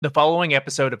The following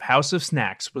episode of House of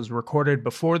Snacks was recorded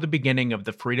before the beginning of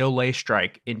the Frito-Lay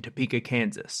strike in Topeka,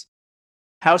 Kansas.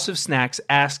 House of Snacks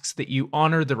asks that you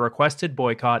honor the requested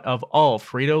boycott of all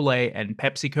Frito-Lay and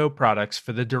PepsiCo products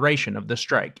for the duration of the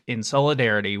strike in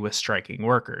solidarity with striking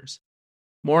workers.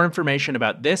 More information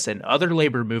about this and other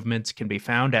labor movements can be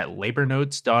found at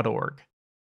labornotes.org.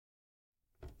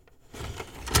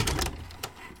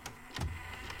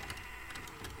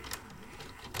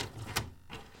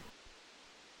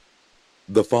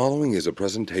 The following is a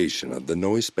presentation of the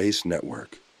Noisespace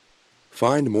Network.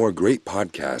 Find more great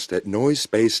podcasts at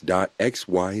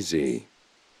noisespace.xyz.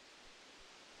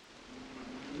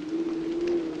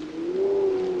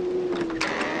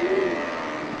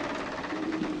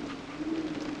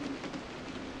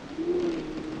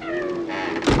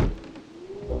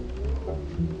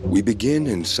 We begin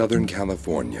in Southern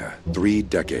California 3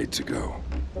 decades ago.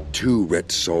 2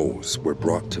 rich souls were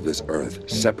brought to this earth,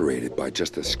 separated by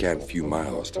just a scant few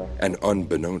miles and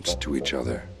unbeknownst to each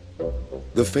other.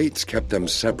 The fates kept them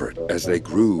separate as they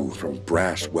grew from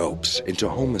brash whelps into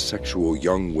homosexual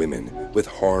young women with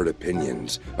hard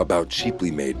opinions about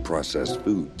cheaply made processed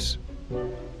foods.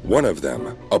 One of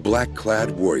them, a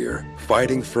black-clad warrior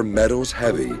fighting for metals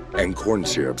heavy and corn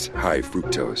syrups high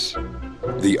fructose.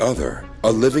 The other,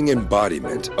 a living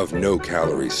embodiment of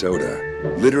no-calorie soda,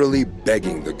 literally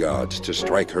begging the gods to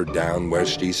strike her down where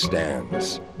she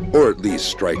stands, or at least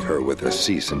strike her with a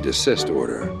cease and desist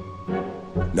order.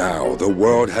 Now, the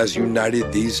world has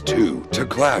united these two to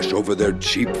clash over their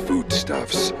cheap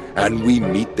foodstuffs, and we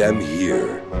meet them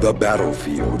here, the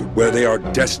battlefield where they are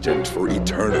destined for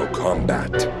eternal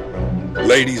combat.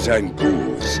 Ladies and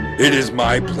ghouls, it is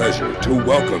my pleasure to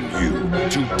welcome you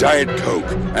to Diet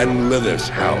Coke and Lilith's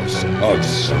House of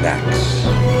Snacks.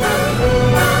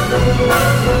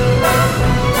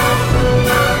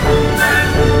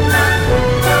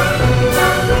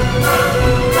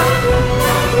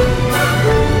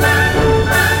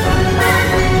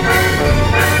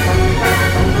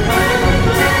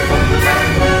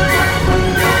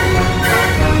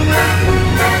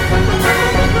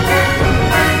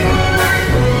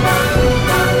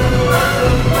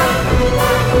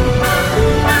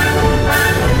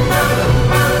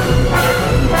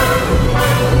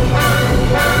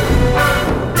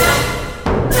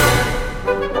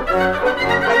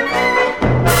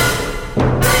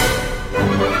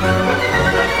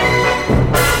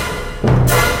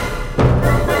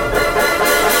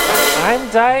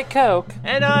 Diet Coke.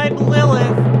 And I'm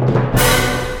Lilith.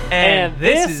 And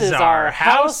this is our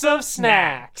House of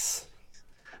Snacks.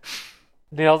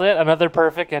 Nailed it. Another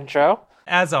perfect intro.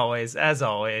 As always.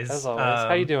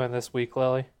 How you doing this week,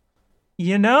 Lily?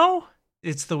 You know,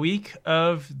 it's the week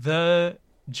of the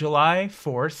July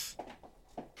 4th.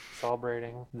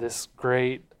 Celebrating this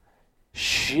great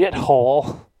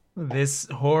shithole. This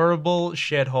horrible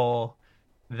shithole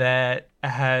that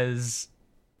has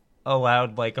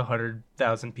allowed like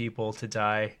 100,000 people to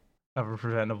die of a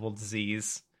preventable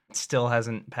disease. It still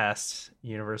hasn't passed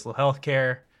universal health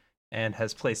care and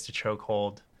has placed a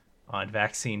chokehold on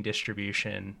vaccine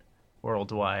distribution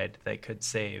worldwide that could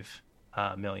save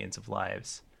millions of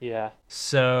lives. Yeah.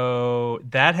 So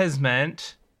that has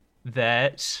meant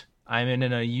that I'm in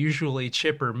an unusually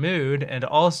chipper mood, and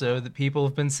also that people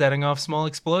have been setting off small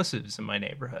explosives in my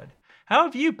neighborhood. How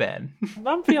have you been?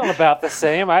 I'm feeling about the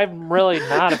same. I'm really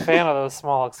not a fan of those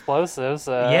small explosives.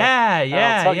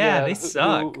 Yeah, they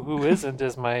suck. Who isn't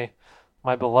is my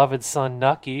beloved son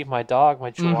Nucky, my dog,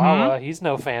 my Chihuahua. Mm-hmm. He's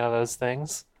no fan of those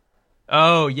things.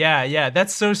 Oh, yeah.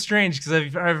 That's so strange because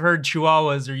I've heard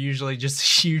Chihuahuas are usually just a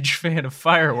huge fan of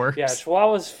fireworks. Yeah,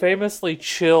 Chihuahuas famously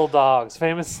chill dogs,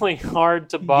 famously hard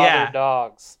to bother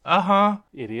dogs. Uh-huh.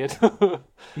 Idiot.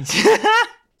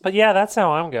 But yeah, that's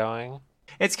how I'm going.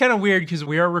 It's kind of weird because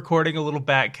we are recording a little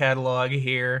back catalog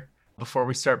here before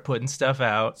we start putting stuff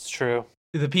out. It's true.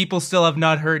 The people still have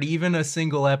not heard even a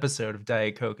single episode of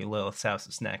Diet Coke and Lilith's House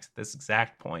of Snacks at this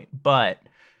exact point. But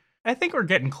I think we're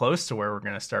getting close to where we're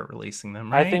going to start releasing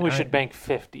them, right? I think we should bank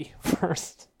 50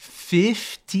 first.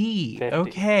 50?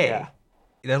 Okay. Yeah.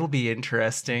 That'll be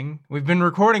interesting. We've been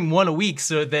recording one a week,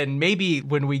 so then maybe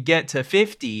when we get to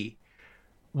 50...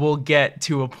 we'll get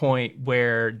to a point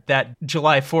where that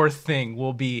July 4th thing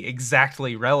will be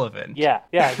exactly relevant. Yeah,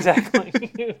 exactly.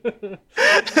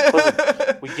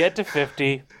 Listen, we get to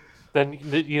 50, then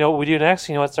you know what we do next?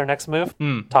 You know what's our next move?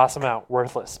 Toss them out,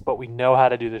 worthless. But we know how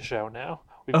to do the show now.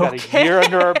 We've got a year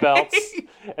under our belts,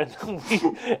 and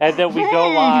then we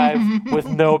go live with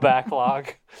no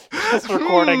backlog, just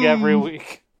recording every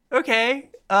week. Okay.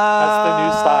 That's the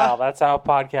new style. That's how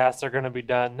podcasts are going to be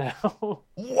done now.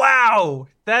 Wow.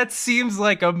 That seems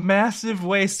like a massive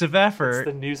waste of effort.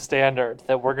 It's the new standard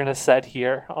that we're going to set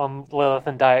here on Lilith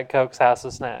and Diet Coke's House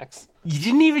of Snacks. You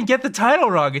didn't even get the title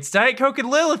wrong. It's Diet Coke and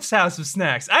Lilith's House of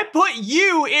Snacks. I put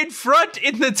you in front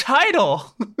in the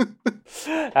title.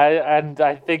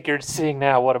 I think you're seeing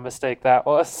now what a mistake that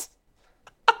was.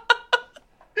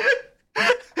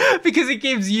 Because it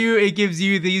gives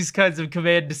you these kinds of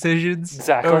command decisions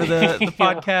Exactly. over the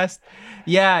podcast.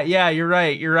 Yeah, you're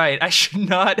right. I should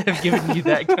not have given you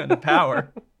that kind of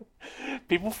power.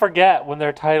 People forget when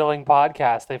they're titling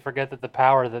podcasts, they forget that the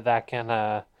power that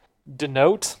can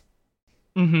denote.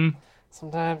 Mm-hmm.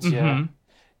 Sometimes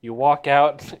you walk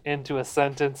out into a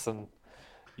sentence and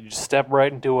you just step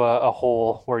right into a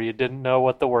hole where you didn't know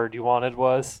what the word you wanted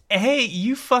was. Hey,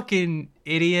 you fucking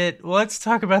idiot. Let's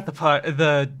talk about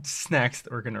the snacks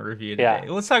that we're going to review today.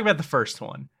 Yeah. Let's talk about the first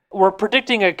one. We're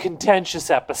predicting a contentious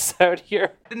episode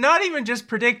here. Not even just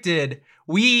predicted.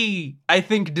 We, I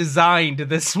think, designed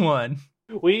this one.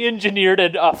 We engineered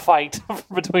a fight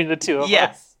between the two of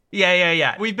us.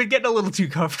 Yeah. We've been getting a little too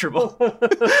comfortable.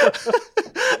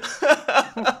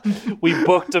 We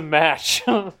booked a match.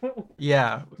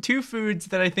 Yeah. Two foods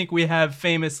that I think we have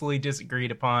famously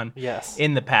disagreed upon Yes.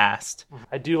 in the past.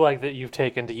 I do like that you've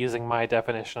taken to using my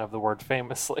definition of the word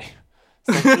famously.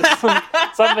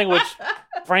 Something which,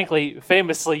 frankly,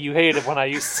 famously you hated when I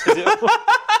used to do.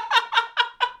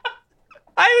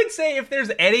 I would say if there's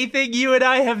anything you and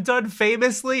I have done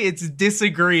famously, it's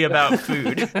disagree about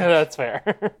food. That's fair.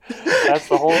 That's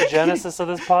the whole genesis of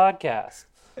this podcast.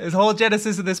 This whole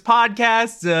genesis of this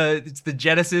podcast, it's the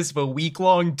genesis of a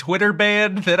week-long Twitter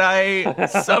ban that I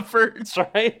suffered. That's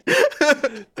right.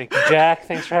 Thank you, Jack.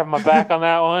 Thanks for having my back on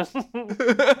that one.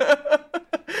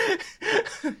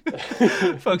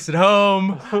 Folks at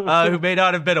home who may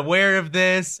not have been aware of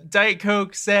this, Diet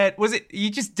Coke said, was it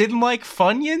you just didn't like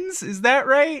Funyuns? Is that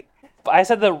right? I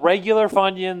said that regular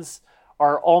Funyuns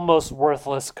are almost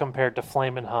worthless compared to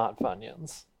Flamin' Hot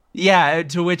Funyuns. Yeah,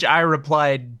 to which I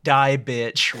replied, die,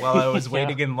 bitch, while I was Yeah.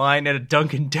 waiting in line at a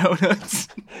Dunkin' Donuts.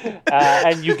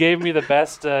 And you gave me the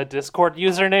best Discord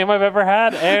username I've ever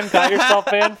had and got yourself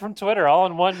banned from Twitter all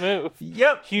in one move.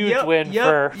 Yep. Huge win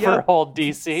for old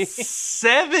DC.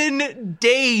 7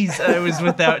 days I was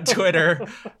without Twitter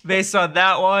based on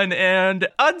that one, and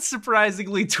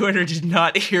unsurprisingly, Twitter did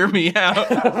not hear me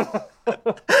out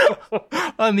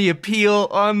on the appeal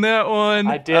on that one.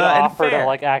 I did offer to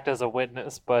act as a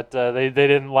witness, but they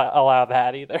didn't allow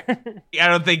that either. I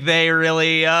don't think they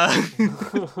really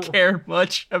care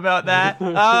much about that.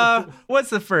 What's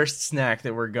the first snack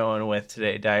that we're going with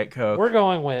today, Diet Coke? We're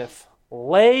going with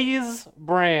Lay's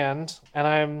brand, and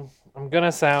I'm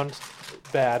gonna sound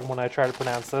bad when I try to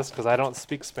pronounce this because I don't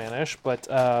speak Spanish, but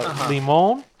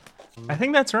limon, I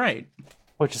think that's right.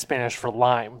 which is Spanish for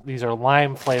lime. These are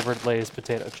lime-flavored Lay's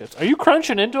potato chips. Are you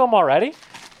crunching into them already?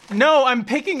 No, I'm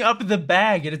picking up the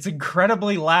bag, and it's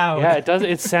incredibly loud. Yeah, it does.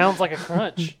 It sounds like a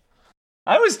crunch.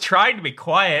 I was trying to be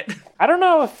quiet. I don't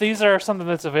know if these are something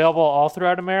that's available all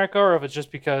throughout America or if it's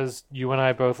just because you and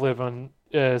I both live in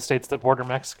states that border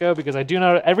Mexico, because I do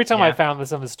know every time I found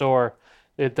this in the store,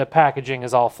 the packaging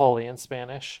is all fully in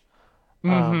Spanish.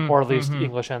 Or at least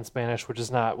English and Spanish, which is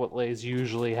not what Lay's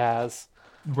usually has.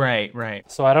 Right.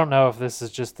 So I don't know if this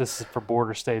is for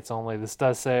border states only. This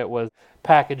does say it was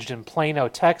packaged in Plano,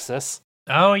 Texas.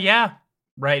 Oh, yeah.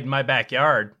 Right in my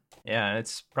backyard. Yeah,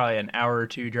 it's probably an hour or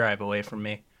two drive away from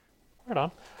me. Right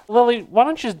on. Lily, why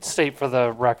don't you state for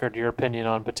the record your opinion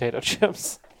on potato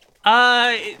chips?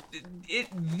 The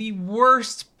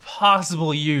worst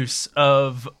possible use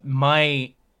of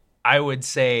my, I would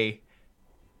say,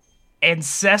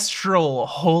 ancestral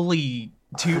holy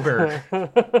tuber.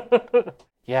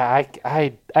 Yeah,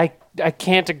 I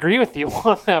can't agree with you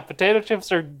on that. Potato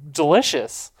chips are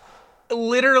delicious.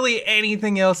 Literally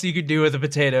anything else you could do with a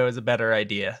potato is a better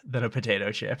idea than a potato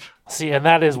chip. See, and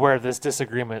that is where this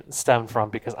disagreement stemmed from,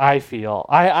 because I feel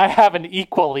I have an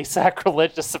equally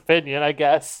sacrilegious opinion, I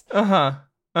guess. In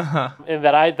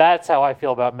that that's how I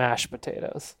feel about mashed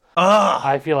potatoes.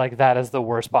 I feel like that is the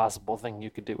worst possible thing you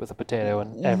could do with a potato,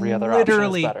 and every other option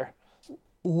is better.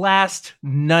 Last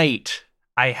night,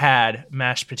 I had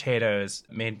mashed potatoes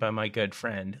made by my good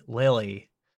friend Lily,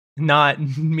 not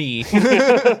me.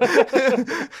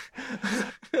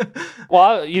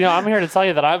 Well, I'm here to tell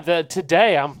you that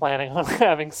today I'm planning on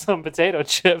having some potato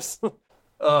chips.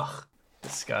 Ugh,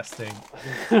 disgusting.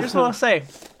 Here's what I'll say.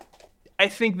 I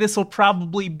think this will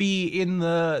probably be in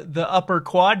the upper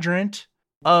quadrant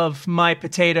of my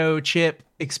potato chip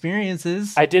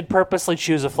experiences. I did purposely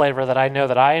choose a flavor that I know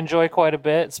that I enjoy quite a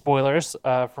bit, spoilers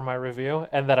for my review,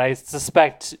 and that I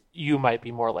suspect you might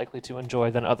be more likely to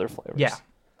enjoy than other flavors. Yeah.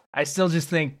 I still just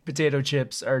think potato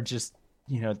chips are just,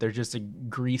 they're just a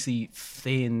greasy,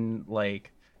 thin,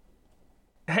 like...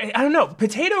 I don't know.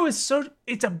 Potato is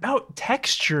it's about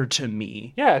texture to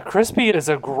me. Yeah, crispy is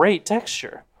a great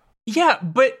texture. Yeah,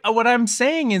 but what I'm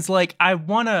saying is, like, I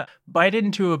want to bite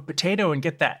into a potato and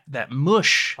get that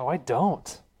mush. Oh, I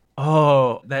don't.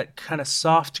 Oh, that kind of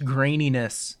soft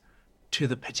graininess to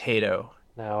the potato.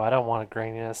 No, I don't want a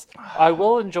graininess. I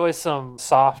will enjoy some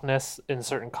softness in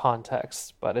certain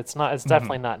contexts, but it's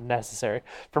definitely not necessary.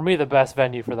 For me, the best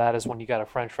venue for that is when you got a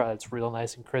French fry that's real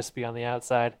nice and crispy on the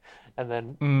outside and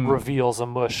then reveals a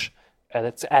mush at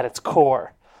its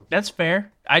core. That's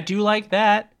fair. I do like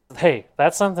that. Hey,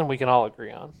 that's something we can all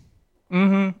agree on.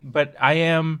 Mm-hmm. But I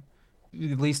am,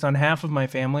 at least on half of my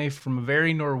family, from a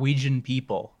very Norwegian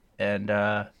people, and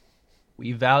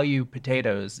we value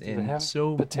potatoes in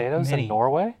so potatoes many. in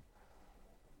Norway?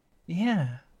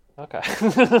 Yeah. Okay.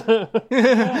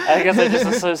 I guess I just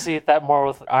associate that more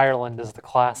with Ireland as the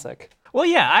classic. Well,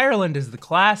 yeah, Ireland is the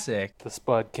classic. The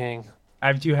Spud King.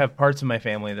 I do have parts of my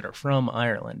family that are from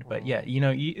Ireland, but yeah,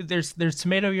 there's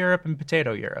tomato Europe and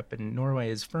potato Europe, and Norway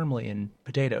is firmly in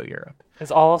potato Europe.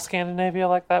 Is all of Scandinavia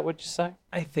like that, would you say?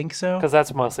 I think so. Because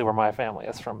that's mostly where my family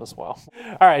is from as well.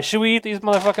 All right, should we eat these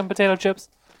motherfucking potato chips?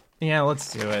 Yeah,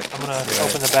 let's do it. I'm going to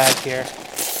open the bag here.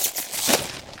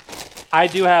 I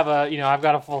do have I've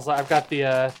got I've got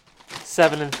the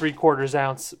 7 3/4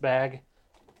 ounce bag.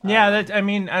 Yeah,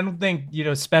 I don't think,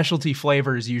 specialty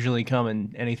flavors usually come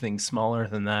in anything smaller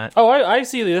than that. Oh, I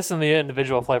see this in the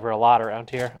individual flavor a lot around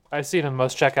here. I see it in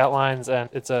most checkout lines, and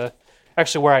it's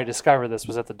actually where I discovered this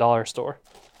was at the dollar store.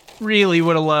 Really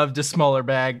would have loved a smaller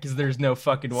bag, because there's no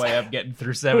fucking way I'm getting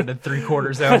through 7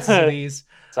 3/4 ounces of these.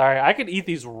 Sorry, I could eat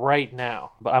these right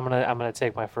now, but I'm gonna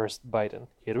take my first bite, and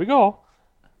here we go.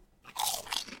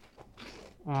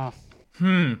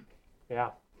 Yeah.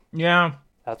 Yeah.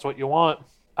 That's what you want.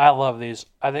 I love these.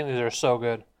 I think these are so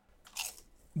good.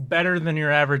 Better than your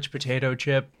average potato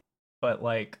chip, but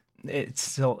like you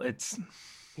still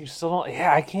don't.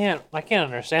 Yeah, I can't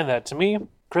understand that. To me,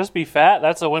 crispy fat,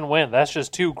 that's a win-win. That's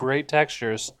just two great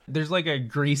textures. There's like a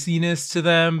greasiness to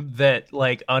them that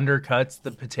like undercuts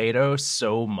the potato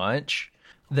so much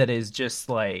that is just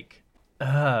like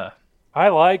I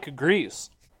like grease.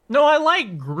 No, I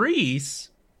like grease.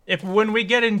 When we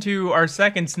get into our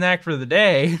second snack for the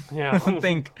day, yeah. I don't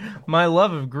think my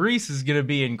love of grease is going to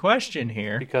be in question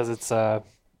here. Because it's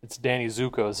Danny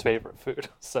Zuko's favorite food.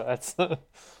 So that's...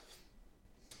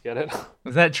 Get it?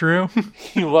 Is that true?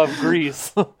 You love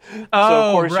grease. So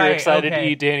of course you're excited to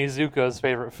eat Danny Zuko's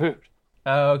favorite food.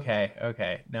 Oh,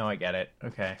 okay. Now I get it.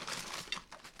 Okay.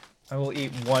 I will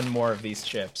eat one more of these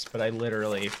chips, but I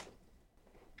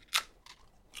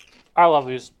love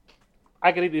these.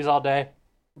 I could eat these all day.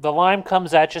 The lime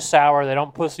comes at you sour. They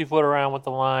don't pussyfoot around with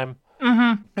the lime.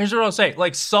 Mm-hmm. Here's what I'll say.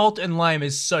 Like, salt and lime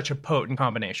is such a potent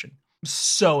combination. I'm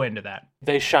so into that.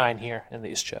 They shine here in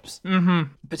these chips.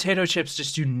 Mm-hmm. Potato chips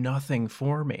just do nothing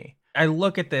for me. I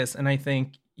look at this and I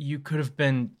think you could have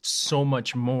been so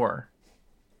much more,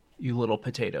 you little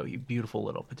potato, you beautiful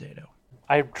little potato.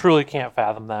 I truly can't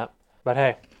fathom that. But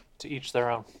hey, to each their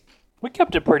own. We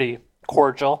kept it pretty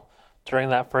cordial during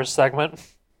that first segment.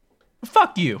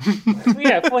 Fuck you.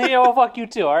 Well, fuck you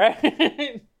too, all right?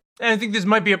 And I think this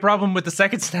might be a problem with the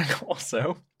second snack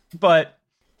also. But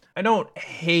I don't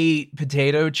hate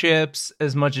potato chips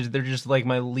as much as they're just like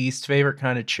my least favorite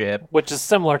kind of chip. Which is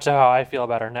similar to how I feel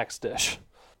about our next dish.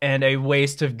 And a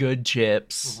waste of good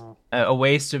chips. Mm-hmm. A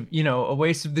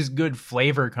waste of this good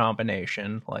flavor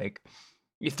combination. Like,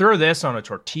 you throw this on a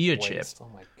tortilla chip.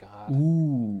 Oh my God.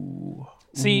 Ooh.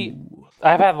 See,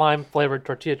 I've had lime-flavored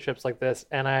tortilla chips like this,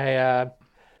 and I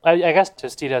guess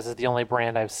Tostitos is the only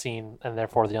brand I've seen, and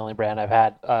therefore the only brand I've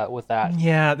had with that.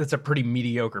 Yeah, that's a pretty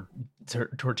mediocre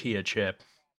tortilla chip.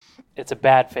 It's a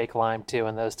bad fake lime, too,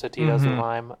 in those Tostitos with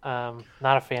lime.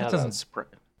 Not a fan of those.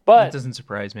 That doesn't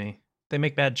surprise me. They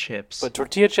make bad chips. But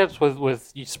tortilla chips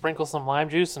with you sprinkle some lime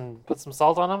juice and put some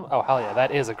salt on them, oh, hell yeah,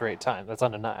 that is a great time. That's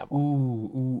undeniable.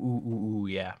 Ooh,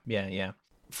 yeah.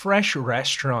 Fresh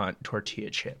restaurant tortilla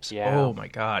chips. Yeah. Oh my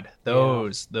God.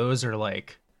 Those are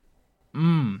like,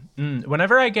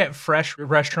 Whenever I get fresh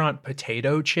restaurant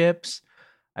potato chips,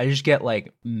 I just get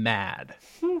like mad.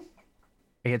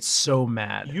 I get so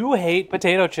mad. You hate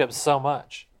potato chips so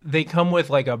much. They come with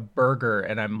like a burger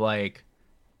and I'm like,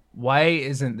 why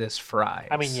isn't this fries?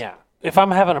 I mean, yeah. If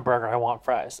I'm having a burger, I want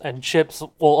fries. And chips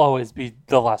will always be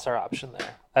the lesser option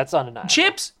there. That's undeniable.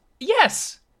 Chips?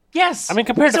 Yes. Yes. I mean,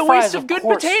 compared it's to a fries, waste of good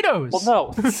course. potatoes.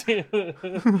 Well,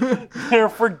 no. They're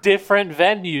for different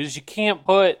venues. You can't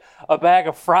put a bag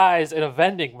of fries in a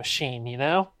vending machine, you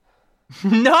know?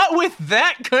 Not with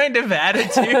that kind of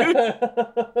attitude.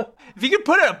 If you could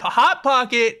put a Hot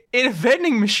Pocket in a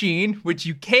vending machine, which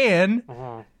you can,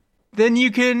 then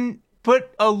you can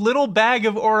put a little bag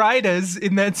of Ore-Idas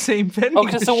in that same vending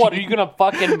machine. Okay, so what, are you gonna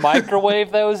fucking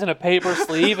microwave those in a paper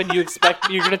sleeve and you're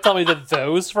gonna tell me that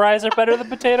those fries are better than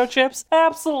potato chips?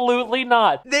 Absolutely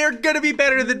not. They're gonna be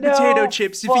better than No potato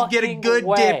chips if you get a fucking good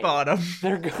way. dip on them.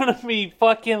 They're gonna be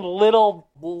fucking little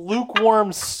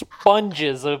lukewarm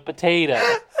sponges of potato.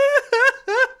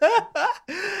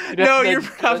 No, you're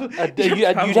probably you'd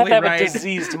have to have right. a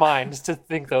diseased mind to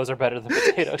think those are better than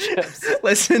potato chips.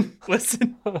 Listen.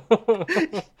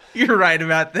 You're right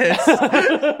about this.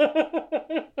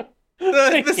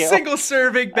 The single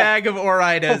serving bag of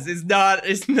Ore-Idas is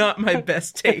not my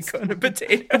best take on a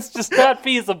potato. It's just not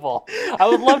feasible. I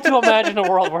would love to imagine a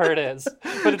world where it is,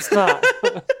 but it's not.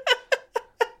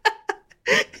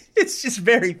 It's just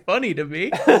very funny to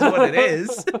me, is what it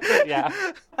is. Yeah.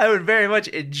 I would very much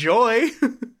enjoy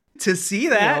to see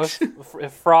that. You know,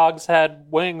 if frogs had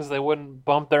wings, they wouldn't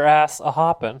bump their ass a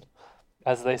hoppin',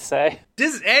 as they say.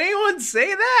 Does anyone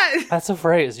say that? That's a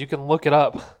phrase. You can look it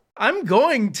up. I'm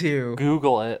going to.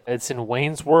 Google it. It's in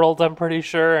Wayne's World, I'm pretty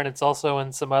sure, and it's also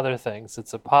in some other things.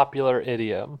 It's a popular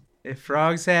idiom. If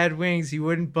frogs had wings, he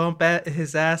wouldn't bump at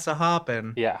his ass a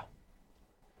hoppin'. Yeah.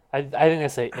 I think they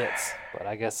say it's, but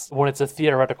I guess when it's a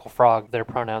theoretical frog, their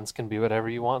pronouns can be whatever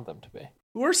you want them to be.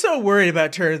 We're so worried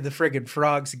about turning the friggin'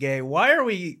 frogs gay. Why are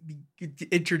we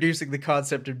introducing the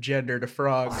concept of gender to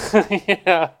frogs?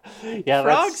 Yeah.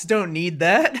 Frogs don't need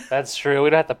that. That's true.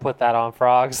 We'd have to put that on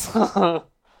frogs.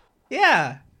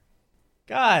 Yeah.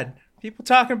 God. People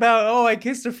talking about, oh, I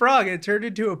kissed a frog and it turned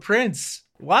into a prince.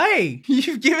 Why?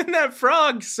 You've given that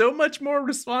frog so much more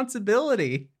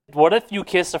responsibility. What if you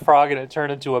kissed a frog and it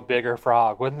turned into a bigger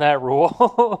frog? Wouldn't that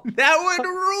rule? That would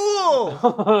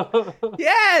rule!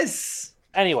 Yes!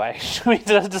 Anyway, should we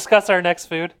discuss our next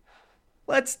food?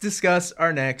 Let's discuss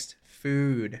our next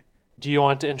food. Do you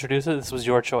want to introduce it? This was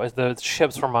your choice. The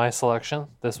chips were my selection.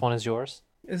 This one is yours.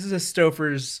 This is a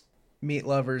Stouffer's Meat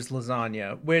Lovers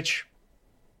lasagna, which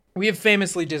we have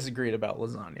famously disagreed about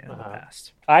lasagna in the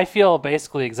past. I feel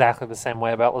basically exactly the same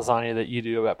way about lasagna that you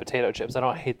do about potato chips. I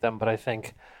don't hate them, but I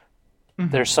think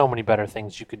there's so many better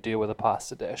things you could do with a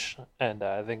pasta dish, and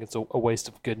I think it's a waste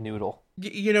of good noodle.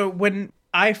 You know, when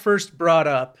I first brought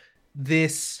up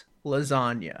this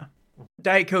lasagna,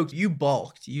 Diet Coke, you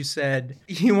balked. You said,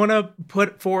 you want to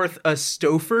put forth a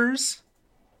Stouffer's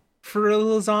for a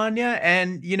lasagna?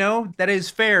 And, you know, that is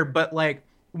fair, but like,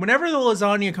 whenever the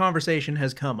lasagna conversation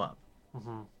has come up,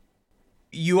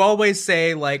 you always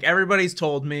say, like, everybody's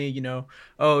told me, you know,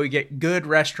 oh, you get good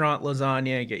restaurant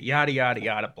lasagna, you get yada, yada,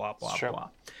 yada, blah, blah, blah.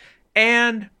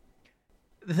 And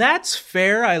that's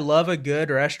fair. I love a good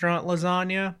restaurant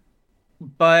lasagna,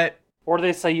 but... Or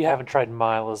they say you haven't tried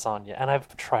my lasagna, and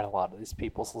I've tried a lot of these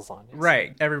people's lasagnas.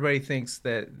 Right. Everybody thinks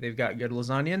that they've got good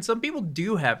lasagna, and some people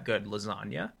do have good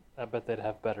lasagna. I bet they'd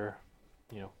have better,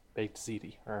 you know, baked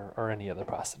ziti or any other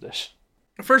pasta dish.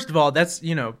 First of all, that's,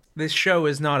 you know, this show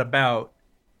is not about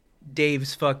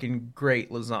Dave's fucking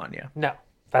great lasagna. No,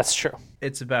 that's true.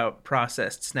 It's about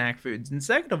processed snack foods. And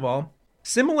second of all,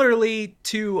 similarly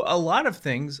to a lot of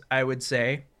things, I would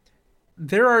say,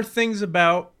 there are things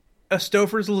about a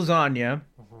Stouffer's lasagna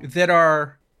that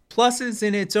are pluses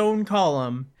in its own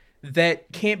column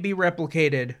that can't be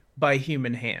replicated by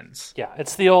human hands. Yeah,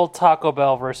 it's the old Taco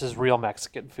Bell versus real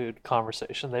Mexican food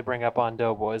conversation they bring up on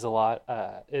Doughboys a lot.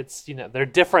 It's, you know, they're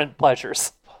different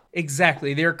pleasures.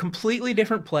 Exactly. They're completely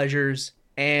different pleasures,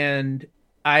 and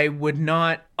I would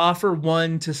not offer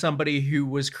one to somebody who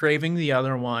was craving the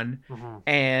other one,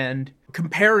 and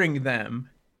comparing them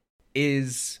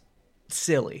is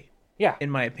silly. Yeah.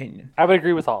 In my opinion. I would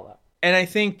agree with all that. And I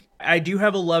think I do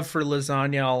have a love for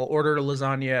lasagna. I'll order a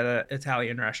lasagna at an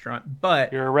Italian restaurant,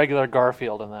 but... You're a regular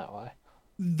Garfield in that way.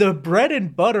 The bread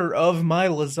and butter of my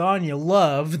lasagna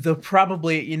love, the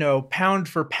probably, you know, pound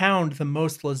for pound, the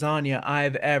most lasagna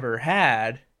I've ever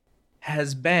had,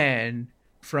 has been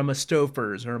from a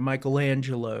Stouffer's or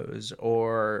Michelangelo's,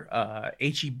 or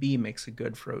H-E-B makes a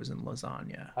good frozen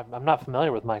lasagna. I'm not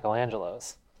familiar with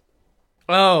Michelangelo's.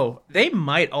 Oh, they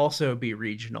might also be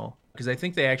regional, because I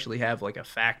think they actually have like a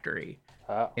factory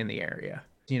in the area.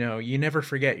 You know, you never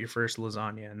forget your first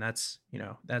lasagna, and that's, you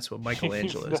know, that's what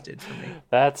Michelangelo's did for me.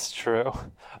 That's true.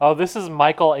 Oh, this is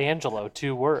Michelangelo,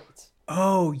 2 words.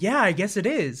 Oh, yeah, I guess it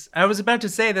is. I was about to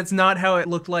say that's not how it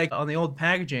looked like on the old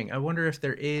packaging. I wonder if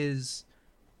there is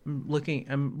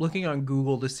I'm looking on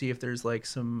Google to see if there's like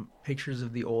some pictures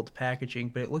of the old packaging,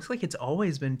 but it looks like it's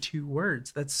always been 2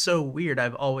 words. That's so weird.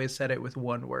 I've always said it with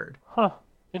 1 word. Huh.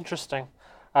 Interesting.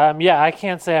 Yeah, I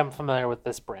can't say I'm familiar with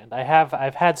this brand.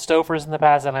 I've had Stouffer's in the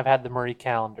past, and I've had the Marie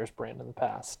Callender's brand in the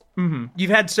past. Mm-hmm.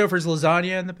 You've had Stouffer's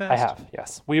lasagna in the past? I have,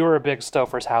 yes. We were a big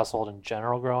Stouffer's household in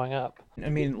general growing up. I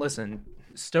mean, listen,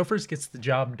 Stouffer's gets the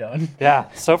job done. Yeah,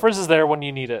 Stouffer's is there when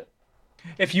you need it.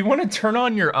 If you want to turn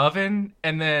on your oven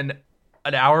and then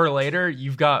an hour later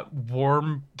you've got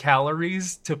warm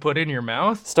calories to put in your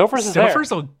mouth,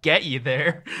 Stouffer's will get you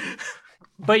there.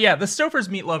 But yeah, the Stouffer's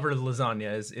Meat Lover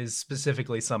lasagna is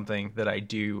specifically something that I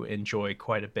do enjoy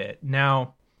quite a bit.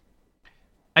 Now,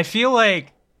 I feel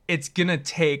like it's gonna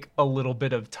take a little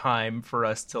bit of time for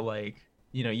us to like,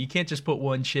 you can't just put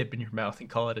one chip in your mouth and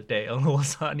call it a day on a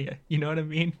lasagna. You know what I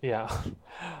mean? Yeah.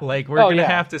 Like, we're going to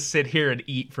have to sit here and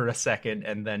eat for a second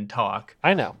and then talk.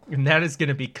 I know. And that is going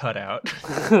to be cut out.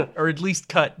 Or at least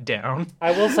cut down.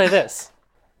 I will say this.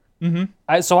 Mm-hmm.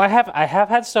 I have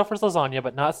had Stouffer's lasagna,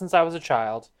 but not since I was a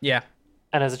child. Yeah.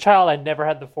 And as a child, I never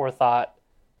had the forethought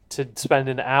to spend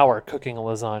an hour cooking a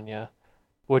lasagna,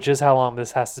 which is how long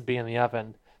this has to be in the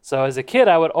oven. So as a kid,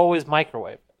 I would always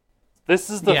microwave it.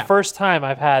 This is the first time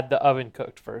I've had the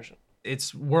oven-cooked version.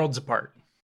 It's worlds apart.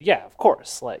 Yeah, of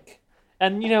course.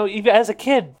 And even as a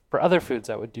kid, for other foods,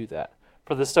 I would do that.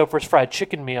 For the Stouffer's fried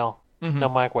chicken meal, no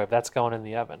microwave. That's going in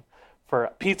the oven.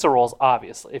 For pizza rolls,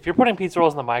 obviously. If you're putting pizza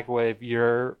rolls in the microwave,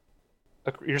 you're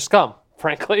scum,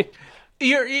 frankly.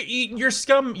 You're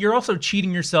scum. You're also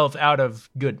cheating yourself out of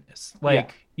goodness.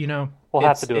 We'll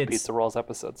have to do a pizza rolls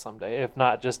episode someday, if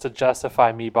not just to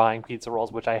justify me buying pizza rolls,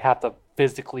 which I have to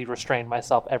physically restrain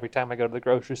myself every time I go to the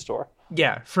grocery store.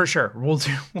 Yeah, for sure. We'll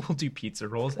do pizza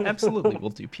rolls. Absolutely, we'll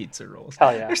do pizza rolls.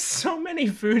 Hell yeah! There's so many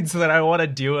foods that I want to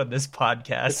do on this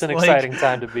podcast. It's an exciting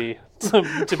time to be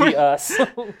us.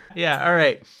 Yeah. All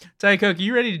right, Diet Coke, are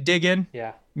you ready to dig in?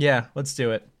 Yeah. Yeah. Let's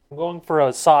do it. I'm going for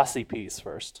a saucy piece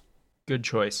first. Good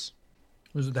choice.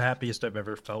 This is the happiest I've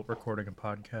ever felt recording a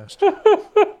podcast.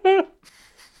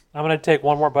 I'm going to take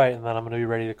one more bite, and then I'm going to be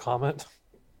ready to comment.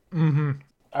 Mm-hmm.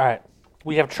 All right.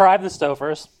 We have tried the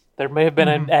Stouffer's. There may have been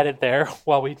an edit there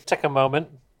while we took a moment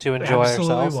to enjoy ourselves.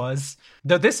 Absolutely was.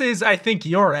 Though this is, I think,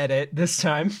 your edit this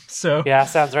time. So yeah,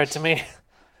 sounds right to me.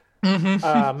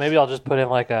 Mm-hmm. Maybe I'll just put in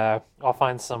I'll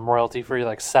find some royalty-free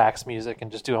sax music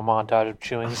and just do a montage of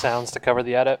chewing sounds to cover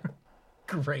the edit.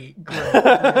 Great.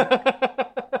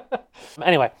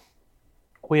 Anyway,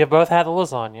 we have both had the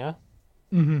lasagna.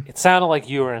 Mm-hmm. It sounded like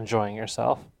you were enjoying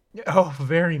yourself. Oh,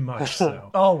 very much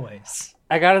so. Always.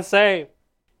 I gotta say,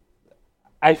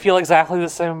 I feel exactly the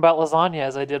same about lasagna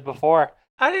as I did before.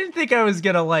 I didn't think I was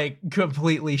gonna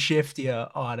completely shift you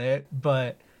on it,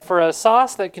 but for a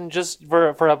sauce that can just for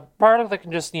a product that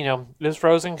can just is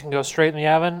frozen, can go straight in the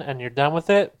oven and you're done with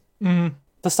it. Mm-hmm.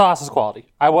 The sauce is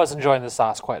quality. I was enjoying the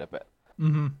sauce quite a bit.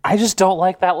 Mm-hmm. I just don't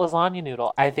like that lasagna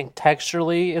noodle. I think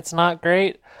texturally it's not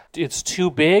great. It's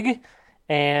too big,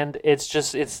 and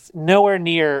it's nowhere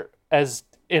near as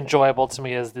enjoyable to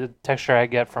me as the texture I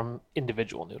get from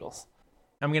individual noodles.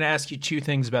 I'm going to ask you 2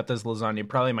 things about this lasagna.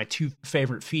 Probably my 2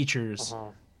 favorite features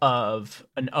of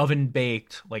an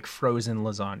oven-baked, frozen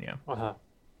lasagna.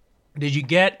 Did you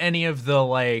get any of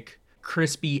the,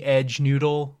 crispy edge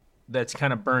noodle that's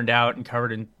kind of burned out and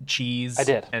covered in cheese? I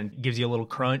did. And gives you a little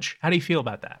crunch? How do you feel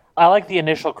about that? I like the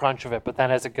initial crunch of it, but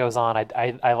then as it goes on,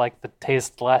 I like the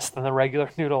taste less than the regular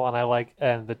noodle,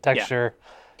 and the texture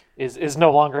is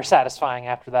no longer satisfying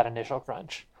after that initial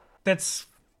crunch. That's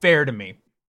fair to me.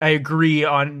 I agree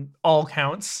on all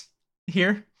counts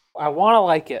here. I want to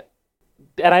like it,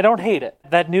 and I don't hate it.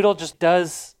 That noodle just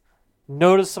does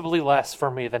noticeably less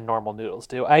for me than normal noodles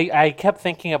do. I kept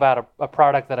thinking about a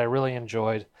product that I really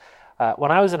enjoyed.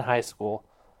 When I was in high school,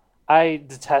 I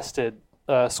detested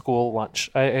school lunch.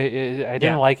 I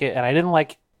didn't like it, and I didn't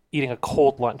like eating a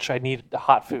cold lunch. I needed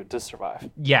hot food to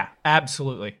survive. Yeah,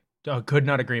 absolutely. Oh, could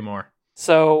not agree more.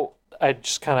 So I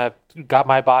just kind of got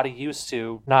my body used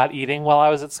to not eating while I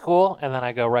was at school, and then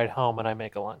I go right home and I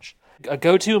make a lunch. A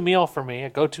go-to meal for me, a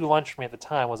go-to lunch for me at the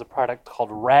time was a product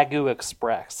called Ragu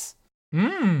Express.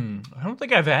 I don't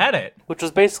think I've had it. Which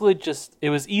was basically it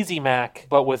was Easy Mac,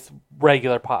 but with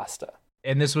regular pasta.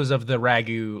 And this was of the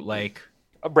Ragu,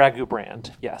 a Ragu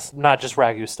brand, yes. Not just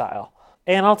Ragu style.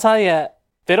 And I'll tell you,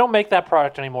 they don't make that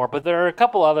product anymore, but there are a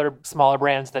couple other smaller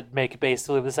brands that make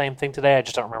basically the same thing today. I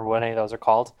just don't remember what any of those are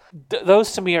called.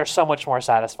 Those to me are so much more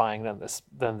satisfying than this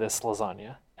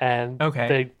lasagna. And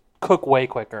they cook way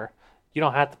quicker. You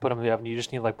don't have to put them in the oven. You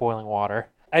just need boiling water.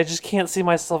 I just can't see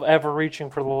myself ever reaching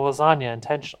for the lasagna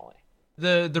intentionally.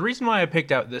 The reason why I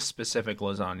picked out this specific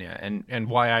lasagna and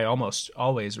why I almost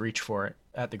always reach for it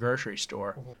at the grocery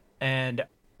store, and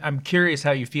I'm curious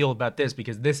how you feel about this,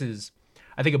 because this is,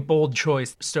 I think, a bold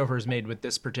choice Stouffer's made with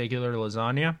this particular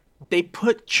lasagna. They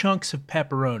put chunks of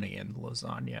pepperoni in the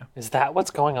lasagna. Is that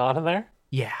what's going on in there?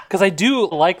 Yeah. Because I do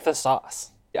like the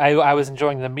sauce. I was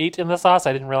enjoying the meat in the sauce.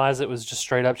 I didn't realize it was just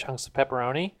straight up chunks of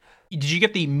pepperoni. Did you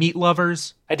get the meat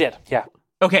lovers? I did, yeah.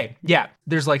 Okay, yeah.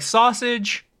 There's like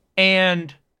sausage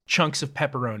and chunks of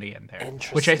pepperoni in there.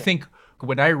 Which I think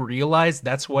when I realized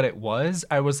that's what it was,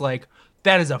 I was like,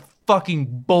 that is a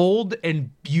fucking bold and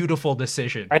beautiful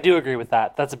decision. I do agree with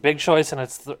that. That's a big choice, and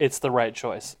it's the right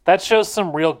choice. That shows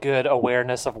some real good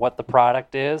awareness of what the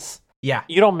product is. Yeah.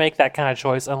 You don't make that kind of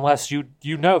choice unless you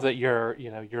know that you're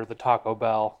the Taco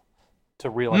Bell to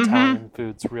real Italian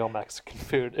foods, real Mexican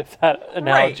food, if that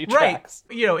analogy tracks.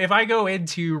 Right. You know, if I go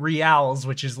into Rial's,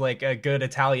 which is like a good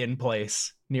Italian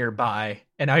place nearby,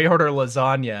 and I order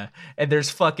lasagna and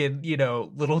there's fucking,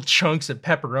 little chunks of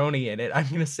pepperoni in it, I'm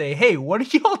going to say, hey, what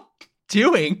are y'all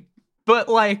doing? But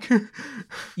like,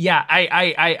 yeah,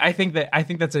 I think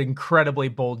that's an incredibly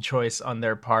bold choice on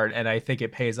their part, and I think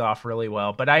it pays off really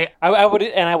well. But I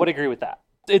would agree with that.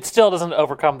 It still doesn't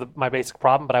overcome my basic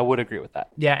problem, but I would agree with that.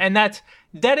 Yeah, and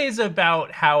that is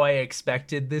about how I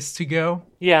expected this to go.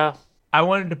 Yeah. I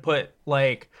wanted to put,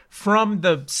 like, from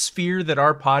the sphere that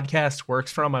our podcast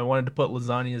works from, I wanted to put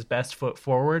lasagna's best foot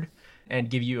forward and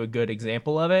give you a good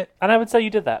example of it. And I would say you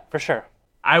did that, for sure.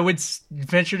 I would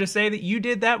venture to say that you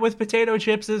did that with potato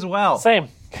chips as well. Same.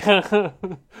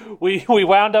 we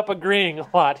wound up agreeing a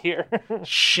lot here.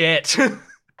 Shit.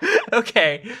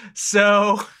 Okay,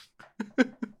 so...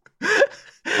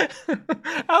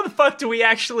 How the fuck do we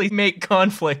actually make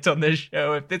conflict on this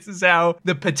show if this is how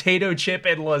the potato chip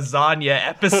and lasagna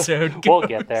episode goes? We'll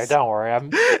get there, don't worry.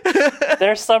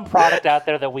 There's some product out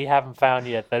there that we haven't found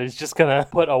yet that is just gonna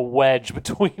put a wedge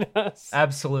between us.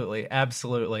 Absolutely.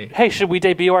 Hey, should we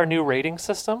debut our new rating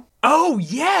system? Oh,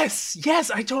 yes,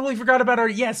 I totally forgot about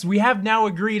we have now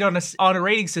agreed on a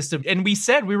rating system, and we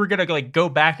said we were gonna go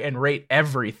back and rate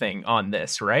everything on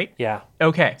this, right? Yeah.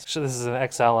 Okay. So this is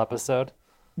an XL episode.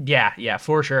 Yeah,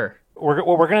 for sure.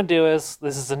 What we're going to do is,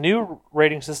 this is a new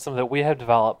rating system that we have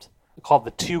developed called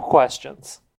the 2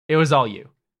 questions. It was all you.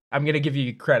 I'm going to give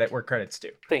you credit where credit's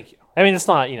due. Thank you. I mean, it's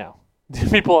not,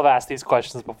 people have asked these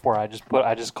questions before. I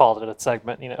just called it a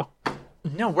segment,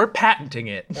 No, we're patenting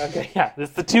it. Okay, yeah. This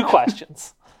is the 2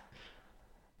 questions.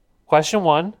 Question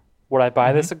 1, would I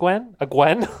buy this again? A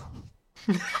Gwen?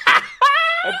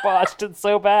 I botched it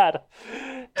so bad.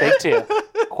 Take 2.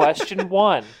 Question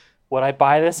 1. Would I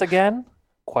buy this again?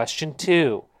 Question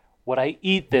 2. Would I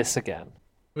eat this again?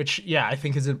 Which, yeah, I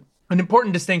think is an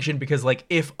important distinction, because,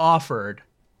 if offered,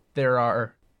 there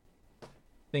are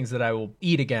things that I will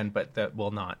eat again, but that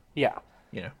will not. Yeah.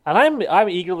 And I'm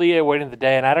eagerly awaiting the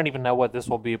day, and I don't even know what this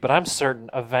will be, but I'm certain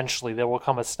eventually there will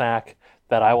come a snack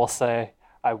that I will say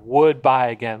I would buy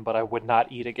again, but I would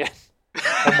not eat again.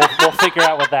 And we'll figure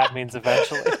out what that means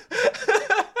eventually.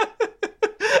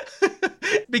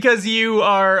 Because you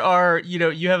are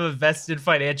you have a vested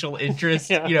financial interest.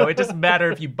 Yeah. It doesn't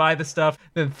matter if you buy the stuff,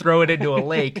 then throw it into a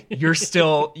lake. You're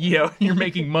still, you're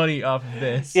making money off of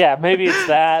this. Yeah, maybe it's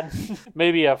that.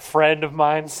 Maybe a friend of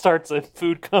mine starts a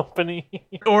food company.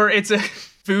 Or it's a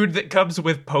food that comes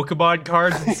with Pokemon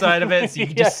cards inside of it, so you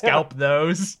can just scalp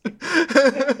those.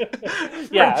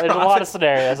 Yeah, there's a lot of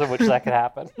scenarios in which that could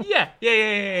happen.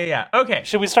 Yeah. Okay.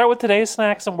 Should we start with today's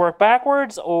snacks and work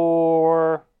backwards,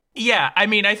 or... Yeah, I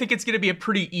mean, I think it's going to be a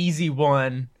pretty easy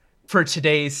one for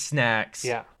today's snacks.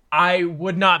 Yeah. I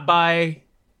would not buy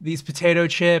these potato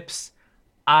chips.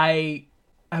 I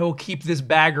will keep this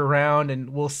bag around and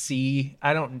we'll see.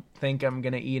 I don't think I'm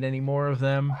going to eat any more of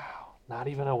them. Wow, not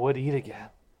even a would eat again.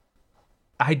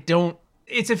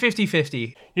 It's a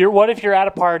 50-50. What if you're at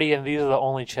a party and these are the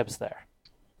only chips there?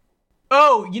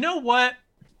 Oh, you know what?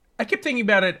 I kept thinking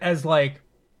about it as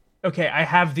okay, I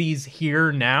have these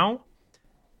here now,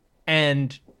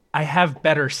 and I have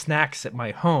better snacks at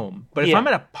my home. But if I'm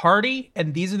at a party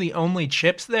and these are the only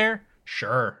chips there,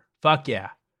 sure. Fuck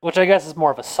yeah. Which I guess is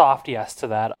more of a soft yes to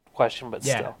that question, but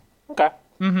still. Okay.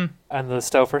 Mm-hmm. And the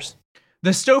Stouffer's?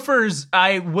 The Stouffer's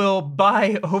I will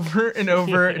buy over and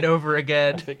over and over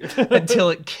again until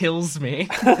it kills me.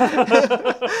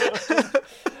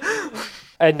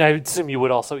 And I assume you would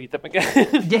also eat them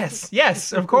again.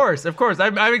 Yes, of course.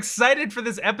 I'm excited for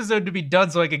this episode to be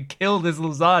done so I can kill this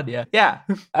lasagna. Yeah.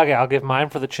 Okay, I'll give mine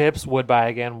for the chips. Would buy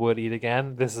again, would eat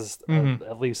again. This is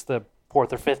at least the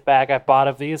 4th or 5th bag I've bought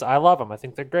of these. I love them. I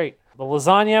think they're great. The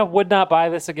lasagna, would not buy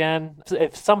this again.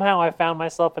 If somehow I found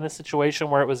myself in a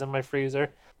situation where it was in my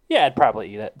freezer, Yeah, I'd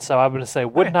probably eat it. So I'm going to say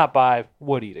would Okay. not buy,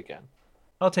 would eat again.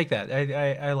 I'll take that.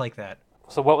 I like that.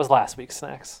 So what was last week's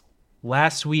snacks?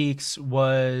 Last week's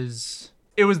was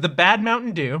the Bad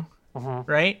Mountain Dew,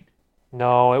 right?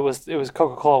 No, it was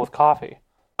Coca-Cola with coffee.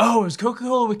 Oh, it was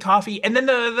Coca-Cola with coffee, and then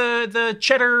the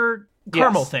cheddar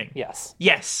caramel Yes. thing.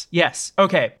 Yes. Yes.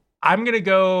 Okay, I'm gonna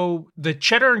go the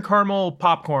cheddar and caramel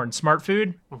popcorn. Smart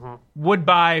Food. Would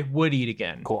buy, would eat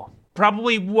again. Cool.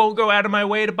 Probably won't go out of my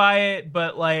way to buy it,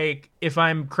 but like if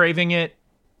I'm craving it,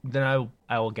 then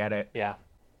I will get it. Yeah.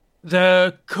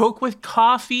 The Coke with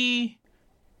coffee.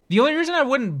 The only reason I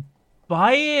wouldn't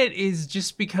buy it is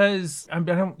just because I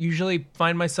don't usually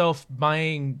find myself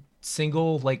buying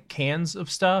single like cans of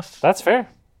stuff. That's fair.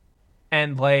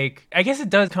 And like I guess it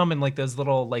does come in like those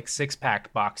little like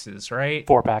 6-pack boxes, right?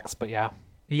 4-packs, but yeah.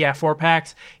 Yeah,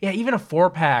 4-packs. Yeah, even a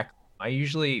 4-pack. I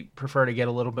usually prefer to get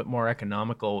a little bit more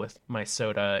economical with my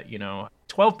soda,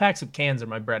 12 packs of cans are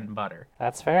my bread and butter.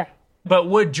 That's fair. But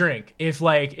would drink if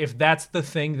that's the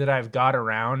thing that I've got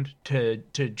around to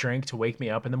drink to wake me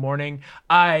up in the morning.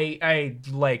 I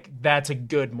like that's a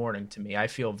good morning to me. I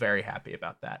feel very happy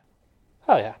about that.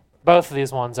 Oh yeah. Both of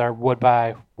these ones are would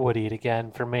buy, would eat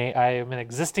again for me. I am an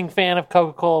existing fan of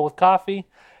Coca-Cola with coffee,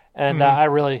 and I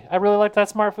really like that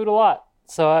Smart Food a lot.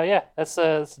 So yeah, that's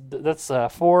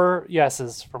 4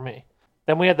 yeses for me.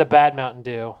 Then we had the Bad Mountain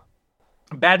Dew.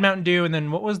 Bad Mountain Dew, and then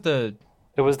what was the?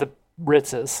 It was the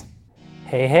Ritz's.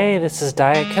 Hey, this is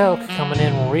Diet Coke coming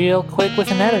in real quick with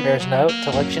an editor's note to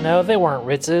let you know they weren't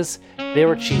Ritz's, they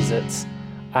were Cheez-Its.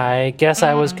 I guess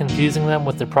I was confusing them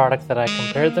with the product that I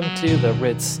compared them to, the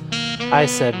Ritz. I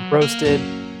said roasted,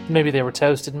 maybe they were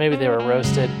toasted, maybe they were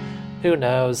roasted, who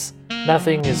knows.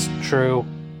 Nothing is true,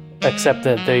 except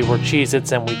that they were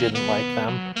Cheez-Its and we didn't like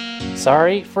them.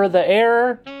 Sorry for the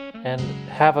error, and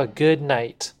have a good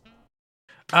night.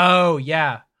 Oh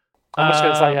yeah. I'm just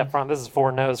going to tell you up front, this is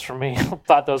 4 no's from me.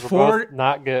 Thought those were both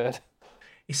not good.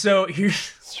 So here's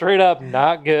Straight up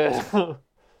not good.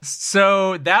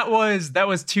 so that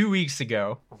was 2 weeks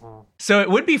ago. So it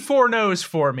would be 4 no's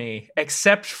for me,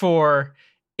 except for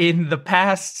in the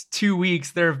past 2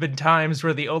 weeks there have been times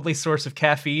where the only source of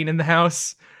caffeine in the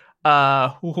house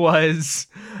was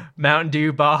Mountain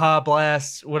Dew Baja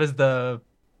Blast. What is the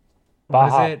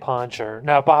Baja Punch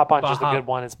no, Baja Punch is the Baja. good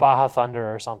one. It's Baja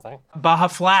Thunder or something. Baja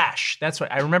Flash. That's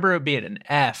what I remember it being an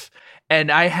F.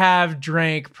 And I have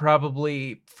drank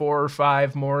probably 4 or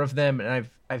 5 more of them, and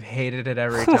I've hated it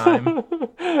every time.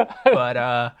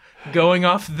 But going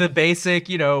off the basic,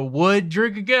 would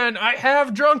drink again. I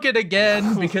have drunk it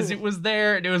again because it was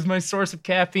there and it was my source of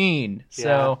caffeine.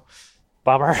 So,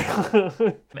 Bummer.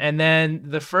 and then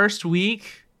the first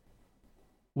week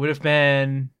would have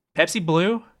been Pepsi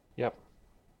Blue. Yep.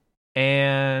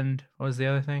 And what was the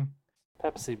other thing?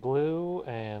 Pepsi Blue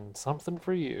and something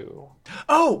for you.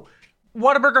 Oh,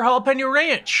 Whataburger Jalapeno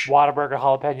Ranch. Whataburger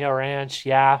Jalapeno Ranch.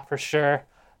 Yeah, for sure.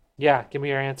 Yeah, give me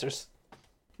your answers.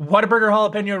 Whataburger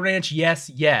Jalapeno Ranch,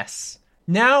 yes.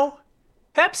 Now,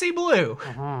 Pepsi Blue.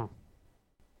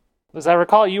 As I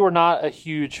recall, you were not a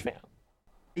huge fan.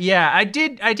 Yeah, I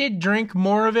did drink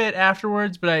more of it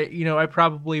afterwards, but I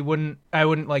probably wouldn't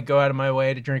like go out of my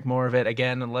way to drink more of it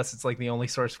again unless it's like the only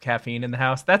source of caffeine in the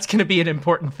house. That's going to be an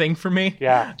important thing for me.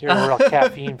 Yeah, you're a real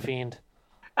caffeine fiend.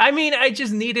 I mean, I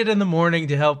just need it in the morning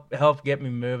to help get me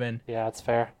moving. Yeah, that's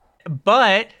fair.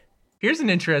 But here's an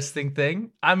interesting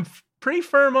thing. I'm pretty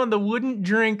firm on the wouldn't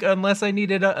drink unless I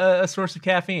needed a source of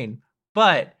caffeine.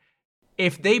 But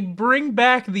if they bring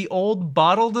back the old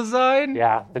bottle design,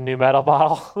 Yeah, the new metal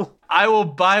bottle. I will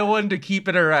buy one to keep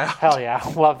it around. Hell yeah,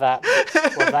 love that.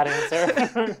 Love that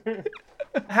answer.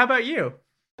 How about you?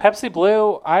 Pepsi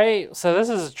Blue, so this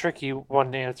is a tricky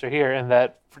one to answer here in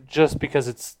that just because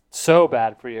it's so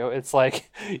bad for you, it's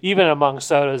like, even among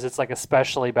sodas, it's like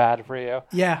especially bad for you.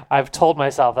 Yeah. I've told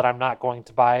myself that I'm not going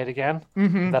to buy it again,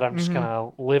 that I'm just going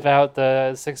to live out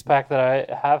the 6-pack that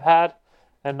I have had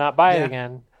and not buy it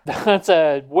again. That's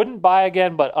a wouldn't buy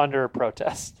again, but under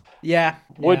protest. Yeah.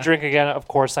 Would drink again, of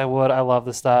course I would. I love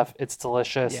the stuff. It's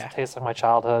delicious. Yeah. Tastes like my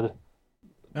childhood.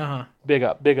 Uh-huh. Big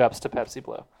ups to Pepsi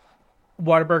Blue.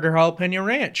 Whataburger Jalapeno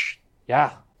Ranch.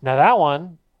 Yeah. Now that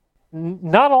one,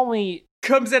 not only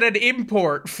Comes at an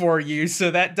import for you, so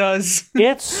that does...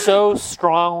 it's so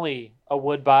strongly a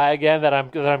would buy again that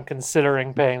I'm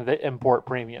considering paying the import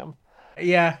premium.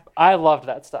 Yeah. I loved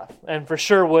that stuff, and for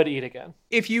sure would eat again.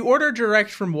 If you order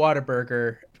direct from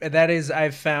Whataburger, that is,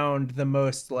 I've found the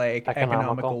most like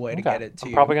economical way to get it to I'm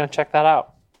you. probably gonna check that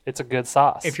out. It's a good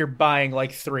sauce. If you're buying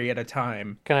like 3 at a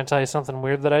time. Can I tell you something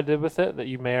weird that I did with it that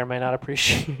you may or may not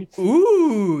appreciate?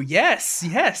 Ooh,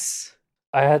 yes.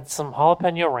 I had some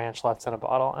jalapeno ranch left in a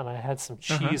bottle, and I had some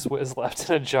Cheese Whiz left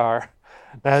in a jar.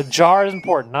 Now, jar is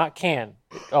important, not can.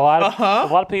 A lot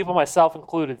of people, myself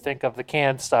included, think of the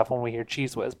canned stuff when we hear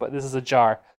Cheese Whiz, but this is a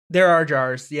jar. There are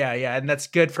jars, yeah, and that's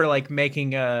good for like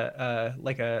making a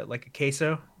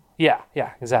queso. Yeah,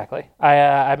 exactly.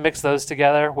 I mixed those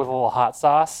together with a little hot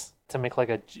sauce to make like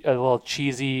a little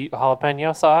cheesy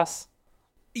jalapeno sauce.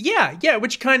 Yeah,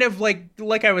 which kind of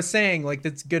like I was saying, like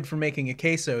that's good for making a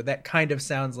queso. That kind of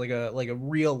sounds like a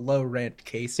real low rent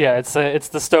queso. Yeah, it's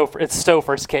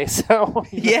Stouffer's queso.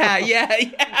 Yeah.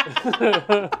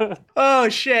 Oh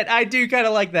shit, I do kind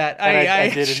of like that. I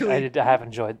have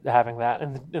enjoyed having that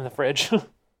in the fridge.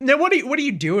 Now, what are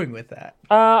you doing with that?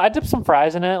 I dipped some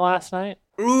fries in it last night.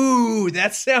 Ooh,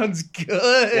 that sounds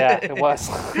good. Yeah, it was.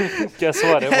 Guess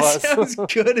what? It was. That sounds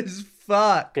good as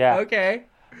fuck. Yeah. Okay.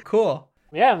 Cool.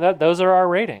 Yeah, those are our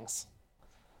ratings.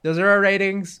 Those are our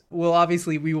ratings.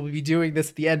 We will be doing this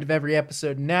at the end of every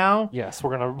episode now. Yes,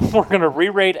 we're gonna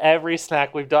re-rate every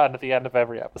snack we've done at the end of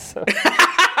every episode.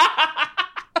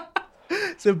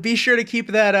 So be sure to keep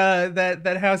that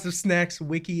House of Snacks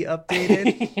wiki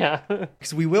updated. Yeah.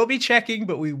 Because we will be checking,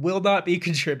 but we will not be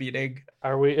contributing.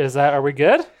 Are we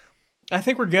good? I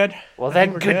think we're good. Well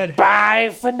then,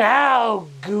 goodbye for now,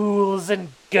 ghouls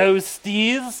and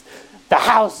ghosties. The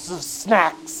House of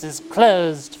Snacks is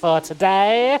closed for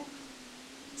today.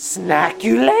 Snack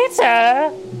you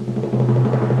later.